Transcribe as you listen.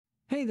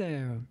Hey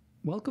there,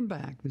 welcome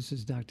back. This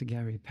is Dr.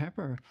 Gary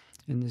Pepper,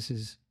 and this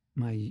is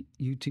my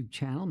YouTube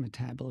channel,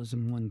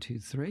 Metabolism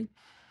 123.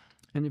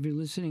 And if you're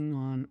listening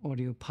on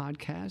audio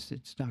podcast,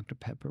 it's Dr.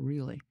 Pepper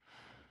Really.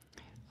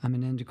 I'm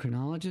an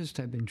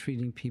endocrinologist. I've been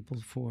treating people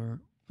for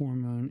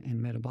hormone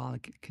and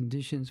metabolic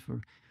conditions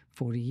for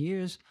 40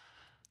 years.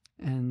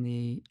 And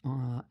the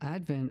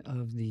advent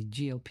of the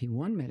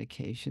GLP-1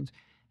 medications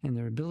and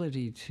their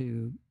ability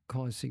to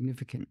cause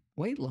significant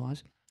weight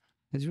loss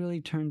has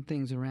really turned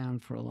things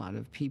around for a lot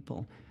of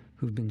people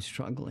who've been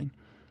struggling.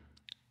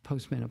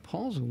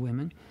 Postmenopausal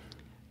women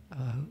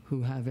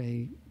who have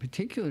a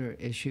particular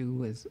issue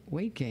with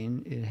weight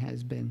gain, it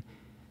has been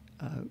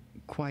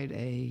quite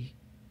a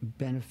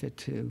benefit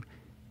to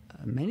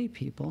many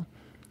people,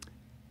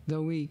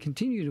 though we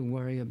continue to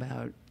worry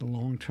about the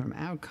long-term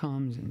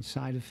outcomes and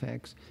side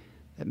effects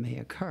that may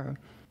occur.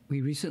 We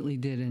recently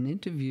did an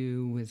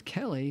interview with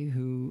Kelly,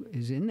 who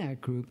is in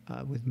that group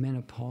with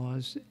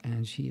menopause,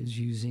 and she is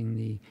using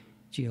the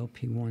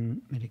GLP-1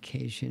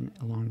 medication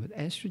along with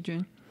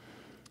estrogen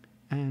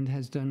and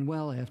has done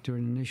well after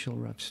an initial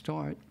rough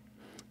start.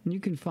 And you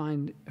can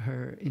find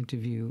her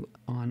interview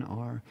on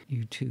our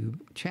YouTube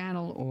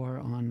channel or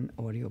on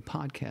audio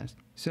podcast.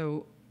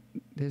 So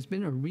there's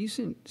been a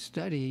recent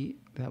study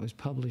that was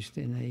published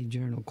in a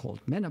journal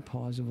called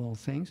Menopause, of all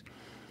things,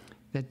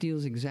 that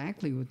deals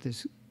exactly with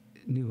this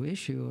new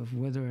issue of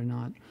whether or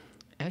not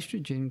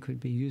estrogen could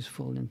be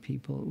useful in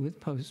people with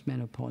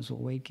postmenopausal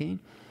weight gain.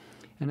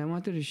 And I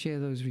wanted to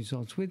share those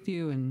results with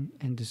you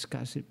and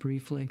discuss it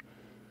briefly.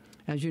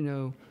 As you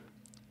know,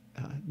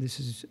 this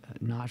is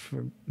not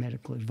for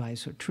medical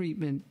advice or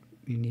treatment.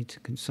 You need to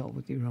consult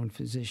with your own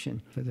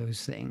physician for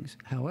those things.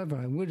 However,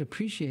 I would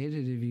appreciate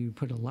it if you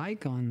put a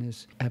like on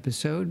this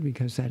episode,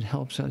 because that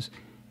helps us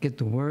get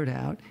the word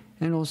out,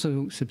 and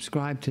also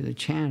subscribe to the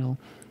channel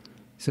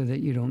so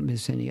that you don't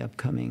miss any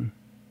upcoming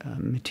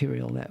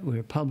material that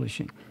we're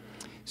publishing.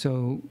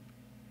 So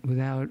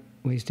without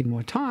wasting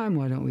more time,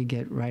 why don't we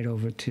get right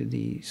over to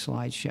the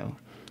slideshow?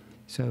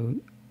 So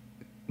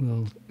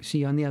we'll see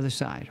you on the other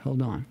side.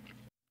 Hold on.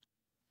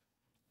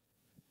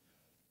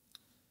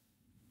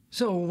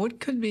 So what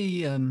could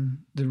be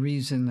the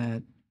reason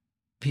that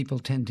people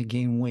tend to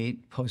gain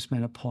weight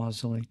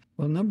postmenopausally?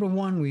 Well, number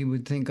one we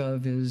would think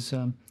of is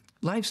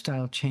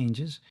lifestyle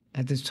changes.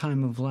 At this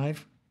time of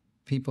life,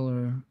 people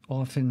are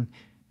often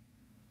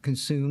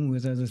consumed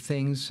with other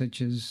things,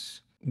 such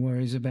as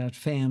worries about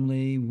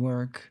family,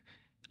 work,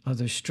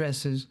 other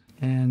stresses,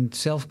 and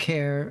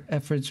self-care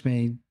efforts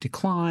may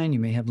decline. You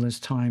may have less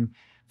time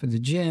for the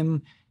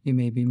gym. You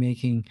may be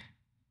making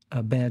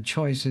bad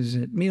choices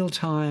at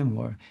mealtime,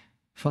 or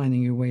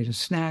finding your way to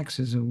snacks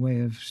as a way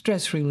of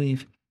stress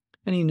relief.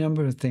 Any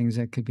number of things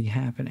that could be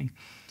happening.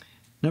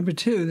 Number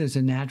two, there's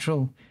a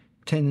natural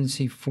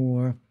tendency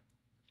for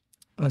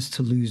us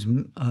to lose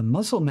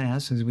muscle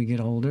mass as we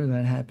get older.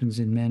 That happens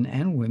in men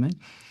and women.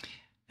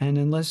 And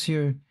unless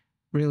you're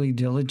really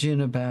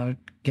diligent about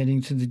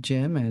getting to the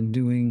gym and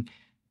doing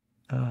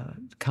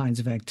kinds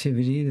of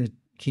activity that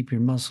keep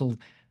your muscle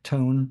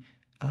tone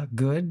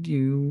good,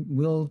 you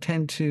will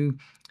tend to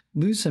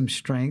lose some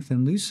strength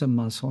and lose some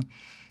muscle.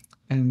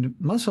 And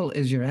muscle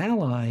is your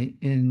ally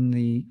in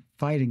the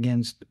fight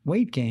against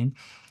weight gain,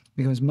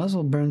 because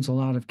muscle burns a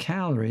lot of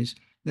calories.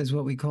 There's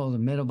what we call the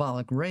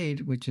metabolic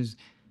rate, which is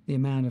the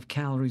amount of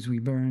calories we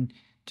burn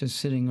just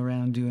sitting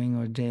around doing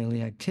our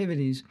daily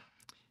activities.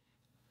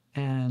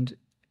 And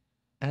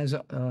as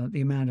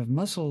the amount of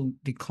muscle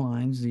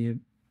declines, the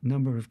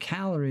number of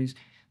calories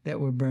that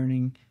we're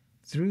burning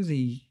through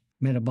the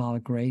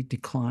metabolic rate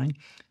decline.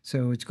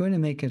 So it's going to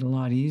make it a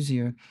lot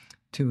easier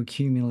to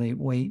accumulate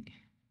weight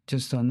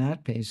just on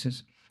that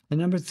basis. And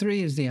number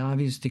three is the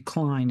obvious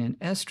decline in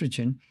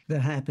estrogen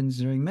that happens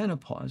during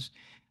menopause.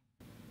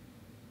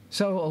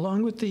 So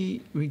along with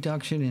the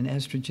reduction in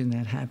estrogen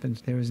that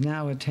happens, there is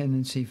now a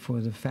tendency for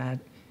the fat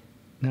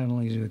not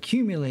only to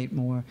accumulate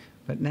more,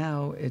 but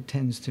now it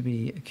tends to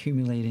be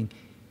accumulating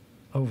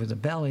over the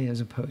belly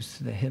as opposed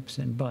to the hips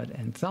and butt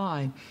and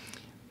thigh,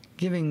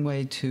 giving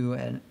way to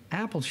an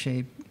apple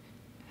shape,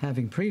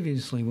 having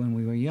previously, when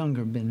we were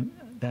younger, been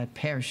that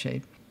pear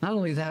shape. Not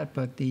only that,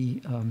 but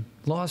the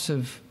loss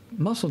of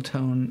muscle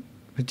tone,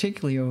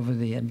 particularly over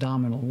the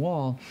abdominal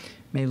wall,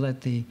 may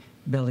let the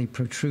belly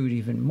protrude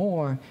even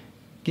more,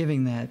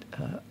 giving that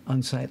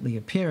unsightly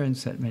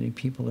appearance that many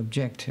people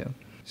object to.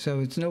 So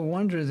it's no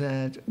wonder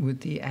that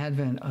with the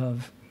advent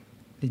of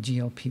the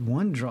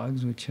GLP-1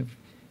 drugs, which have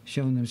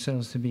shown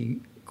themselves to be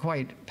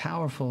quite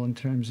powerful in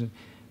terms of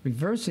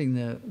reversing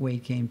the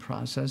weight gain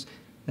process,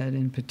 that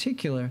in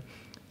particular,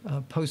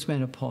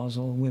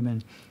 postmenopausal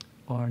women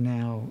are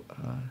now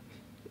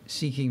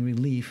seeking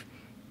relief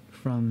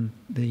from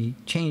the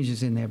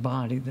changes in their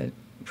body that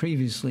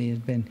previously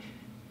had been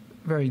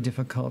very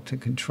difficult to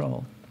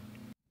control.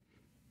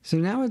 So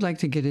now I'd like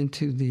to get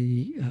into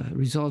the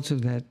results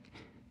of that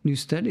new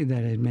study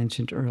that I had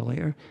mentioned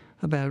earlier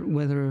about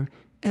whether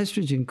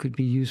estrogen could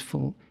be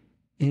useful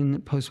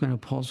in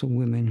postmenopausal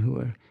women who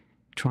are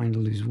trying to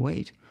lose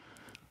weight.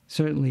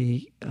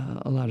 Certainly,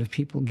 a lot of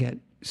people get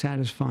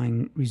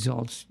satisfying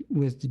results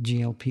with the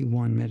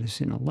GLP-1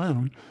 medicine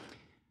alone.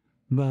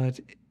 But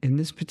in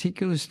this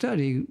particular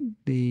study,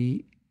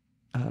 the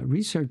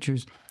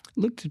researchers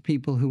looked at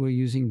people who were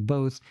using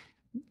both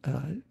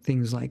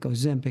things like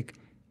Ozempic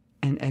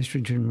and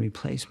estrogen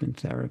replacement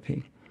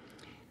therapy.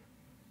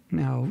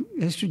 Now,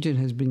 estrogen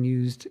has been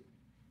used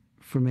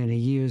for many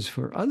years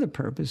for other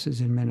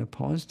purposes in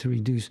menopause to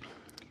reduce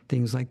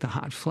things like the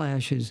hot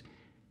flashes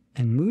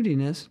and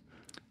moodiness.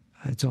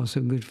 It's also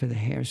good for the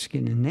hair,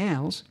 skin, and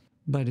nails.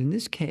 But in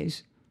this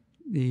case,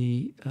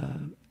 the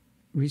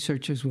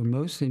researchers were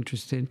most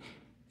interested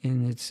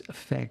in its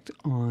effect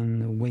on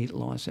the weight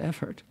loss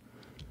effort.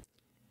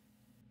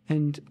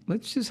 And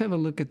let's just have a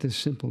look at this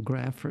simple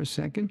graph for a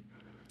second.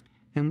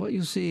 And what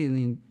you'll see in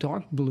the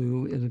dark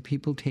blue are the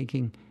people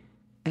taking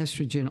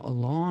estrogen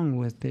along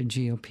with their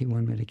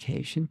GLP-1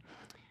 medication.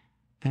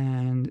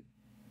 And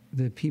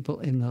the people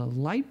in the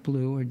light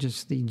blue are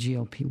just the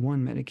GLP-1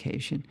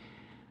 medication.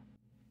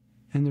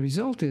 And the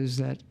result is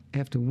that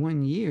after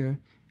 1 year,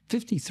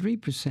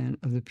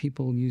 53% of the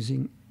people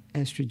using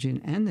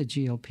estrogen and the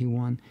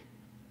GLP-1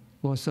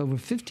 lost over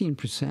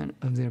 15%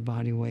 of their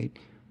body weight,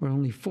 where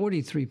only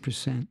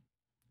 43%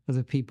 of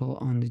the people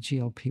on the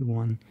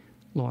GLP-1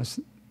 lost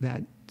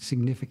that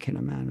significant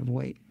amount of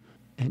weight.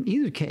 In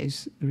either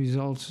case, the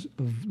results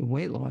of the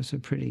weight loss are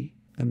pretty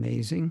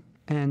amazing.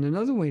 And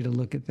another way to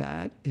look at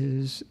that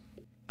is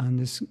on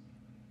this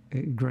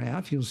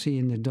graph. You'll see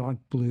in the dark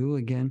blue,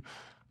 again,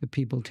 the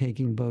people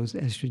taking both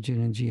estrogen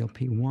and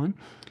GLP-1.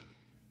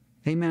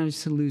 They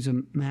managed to lose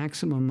a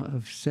maximum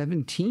of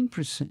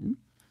 17%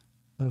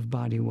 of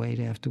body weight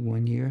after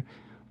 1 year,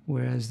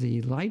 whereas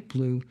the light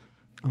blue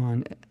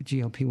on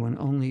GLP-1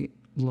 only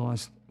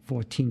lost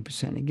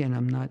 14%. Again,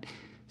 I'm not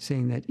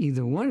saying that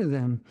either one of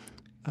them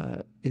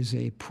is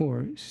a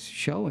poor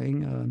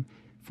showing.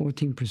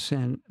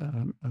 14%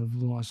 of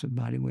loss of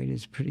body weight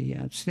is pretty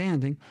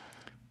outstanding.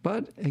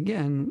 But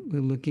again,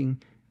 we're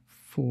looking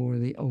for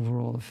the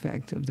overall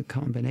effect of the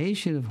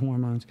combination of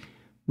hormones,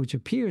 which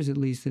appears, at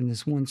least in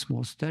this one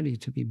small study,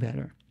 to be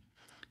better.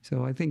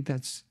 So I think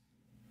that's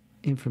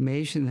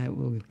information that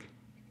we'll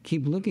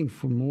keep looking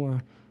for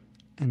more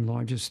and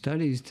larger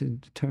studies to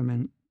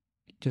determine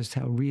just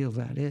how real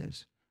that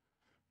is.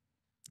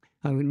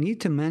 I would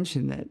need to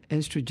mention that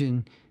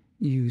estrogen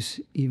use,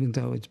 even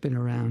though it's been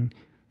around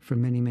for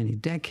many, many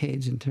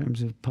decades in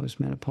terms of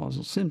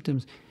postmenopausal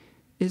symptoms,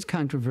 is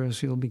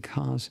controversial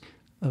because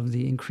of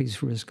the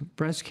increased risk of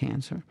breast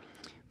cancer.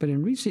 But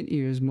in recent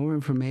years, more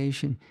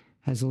information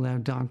has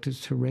allowed doctors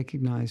to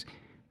recognize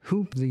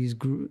who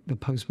the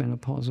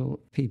postmenopausal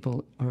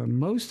people are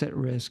most at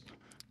risk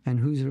and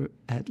who's are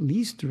at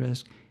least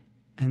risk,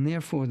 and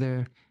therefore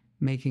they're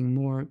making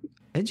more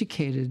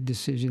educated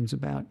decisions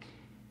about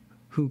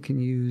who can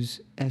use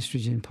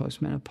estrogen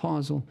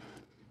postmenopausal.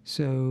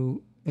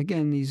 So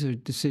again, these are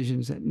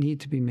decisions that need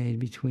to be made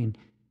between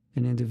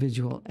an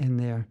individual and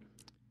their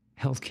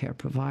healthcare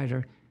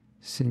provider,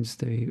 since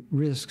the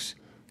risks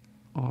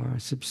are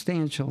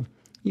substantial,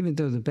 even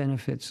though the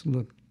benefits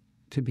look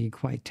to be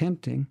quite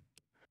tempting.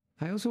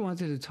 I also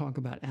wanted to talk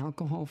about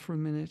alcohol for a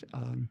minute.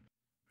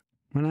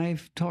 When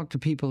I've talked to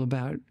people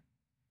about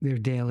their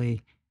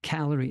daily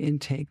calorie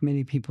intake,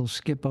 many people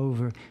skip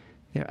over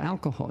their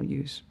alcohol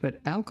use. But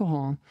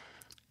alcohol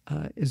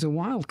is a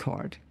wild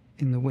card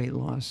in the weight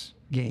loss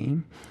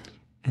game.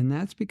 And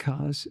that's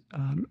because,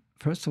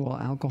 first of all,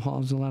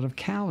 alcohol has a lot of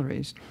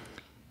calories.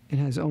 It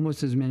has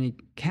almost as many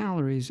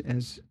calories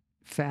as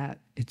fat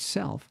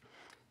itself.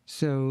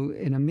 So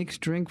in a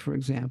mixed drink, for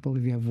example,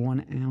 if you have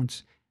 1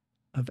 ounce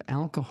of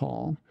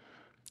alcohol,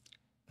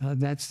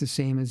 that's the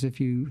same as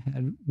if you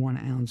had 1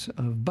 ounce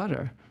of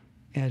butter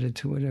added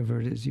to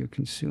whatever it is you're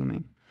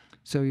consuming.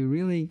 So you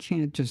really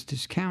can't just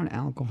discount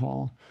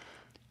alcohol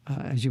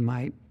as you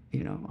might,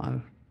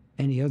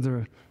 any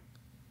other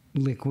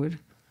liquid.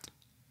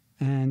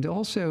 And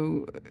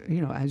also,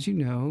 as you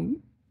know,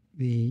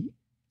 the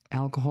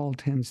alcohol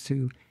tends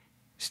to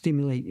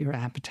stimulate your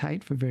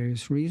appetite for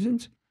various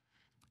reasons.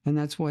 And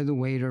that's why the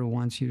waiter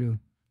wants you to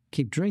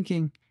keep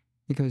drinking,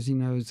 because he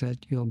knows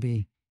that you'll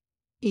be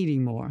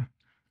eating more.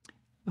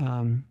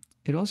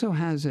 It also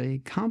has a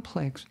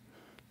complex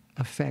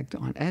effect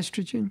on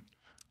estrogen.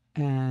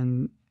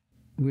 And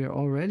we're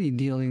already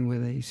dealing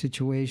with a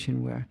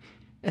situation where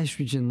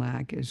estrogen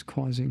lack is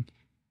causing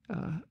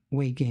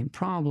weight gain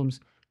problems.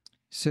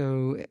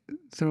 So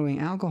throwing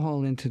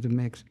alcohol into the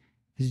mix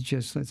is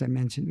just, as I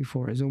mentioned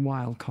before, is a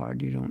wild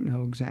card. You don't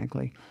know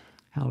exactly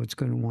how it's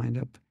going to wind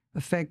up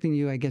affecting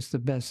you. I guess the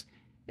best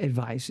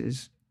advice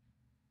is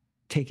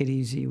take it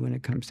easy when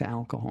it comes to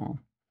alcohol.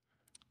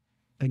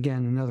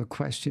 Again, another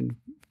question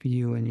for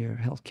you and your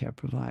healthcare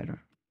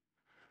provider.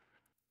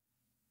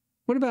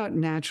 What about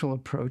natural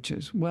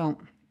approaches? Well,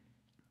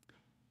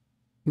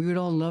 we would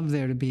all love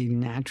there to be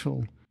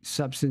natural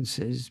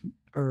substances,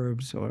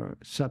 herbs, or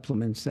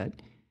supplements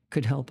that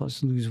could help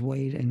us lose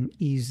weight and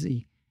ease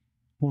the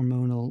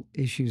hormonal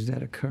issues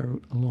that occur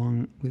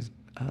along with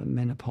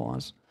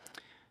menopause.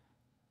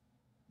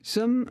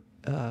 Some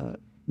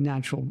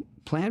natural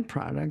plant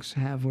products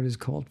have what is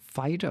called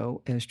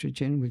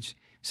phytoestrogen, which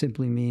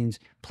simply means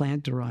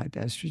plant-derived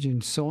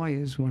estrogen. Soy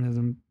is one of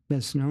the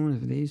best known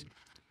of these.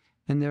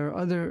 And there are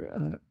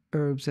other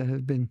herbs that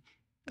have been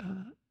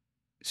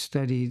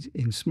studied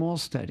in small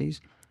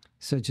studies,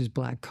 such as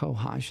black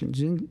cohosh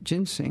and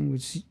ginseng,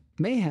 which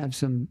may have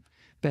some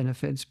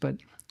benefits, but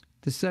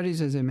the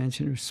studies, as I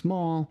mentioned, are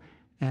small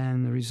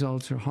and the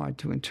results are hard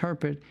to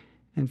interpret.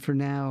 And for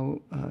now,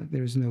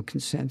 there's no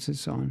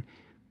consensus on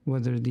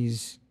whether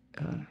these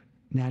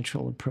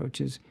natural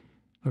approaches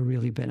are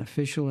really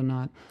beneficial or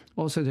not.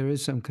 Also, there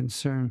is some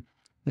concern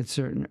that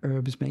certain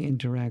herbs may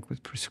interact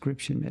with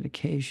prescription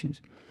medications.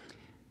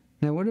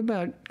 Now, what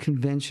about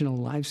conventional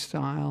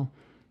lifestyle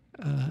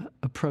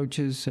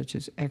approaches such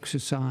as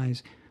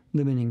exercise,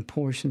 limiting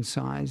portion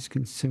size,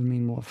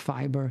 consuming more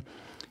fiber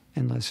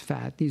and less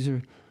fat? These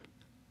are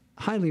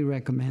highly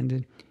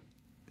recommended,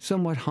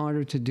 somewhat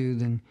harder to do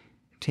than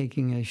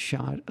taking a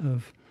shot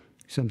of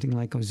something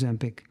like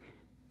Ozempic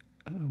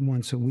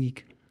once a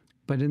week.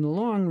 But in the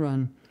long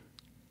run,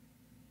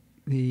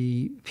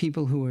 the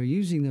people who are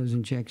using those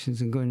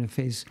injections are going to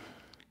face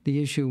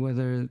the issue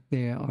whether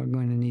they are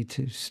going to need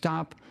to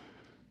stop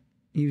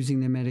using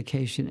their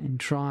medication and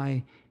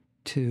try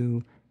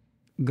to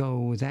go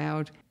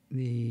without.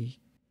 The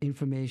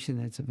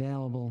information that's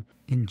available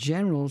in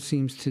general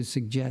seems to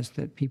suggest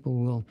that people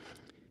will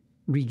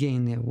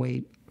regain their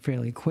weight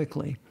fairly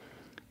quickly.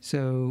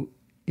 So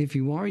if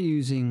you are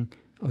using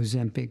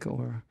Ozempic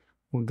or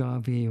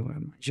Wegovy or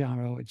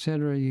Mounjaro,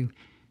 etc., you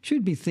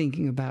should be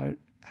thinking about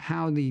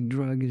how the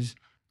drug is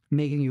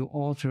making you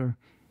alter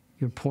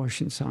your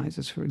portion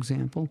sizes, for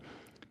example,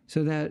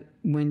 so that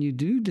when you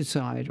do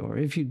decide, or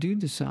if you do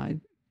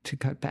decide to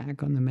cut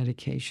back on the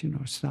medication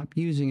or stop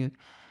using it,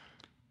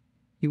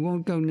 you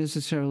won't go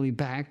necessarily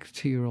back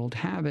to your old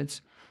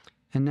habits,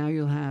 and now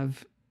you'll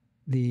have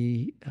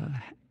the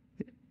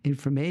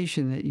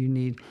information that you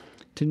need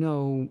to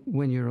know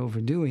when you're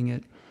overdoing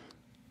it,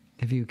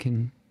 if you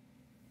can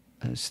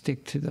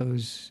stick to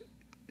those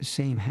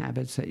same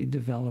habits that you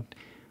developed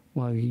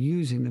while you're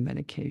using the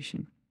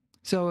medication.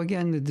 So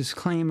again, the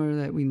disclaimer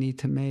that we need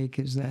to make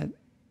is that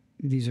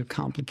these are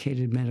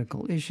complicated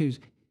medical issues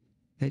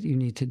that you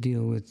need to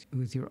deal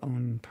with your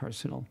own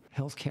personal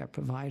healthcare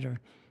provider,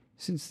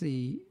 since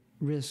the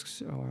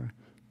risks are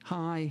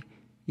high,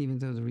 even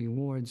though the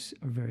rewards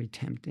are very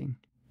tempting.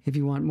 If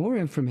you want more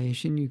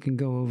information, you can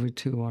go over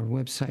to our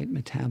website,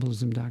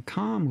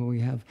 metabolism.com, where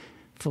we have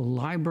a full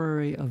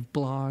library of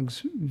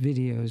blogs,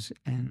 videos,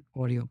 and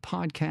audio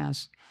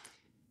podcasts,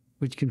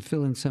 which can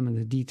fill in some of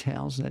the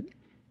details that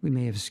we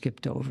may have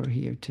skipped over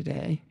here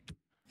today.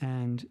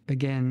 And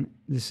again,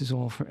 this is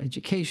all for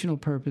educational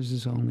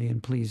purposes only,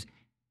 and please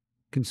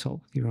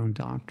consult with your own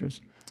doctors.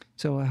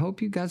 So I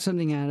hope you got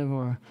something out of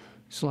our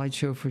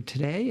slideshow for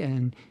today,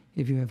 and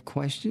if you have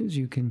questions,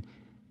 you can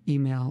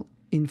email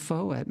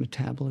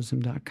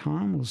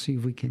info@metabolism.com. We'll see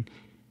if we can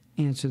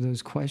answer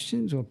those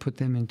questions or put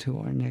them into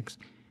our next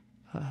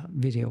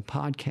video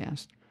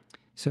podcast.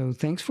 So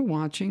thanks for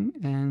watching,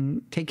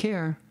 and take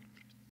care.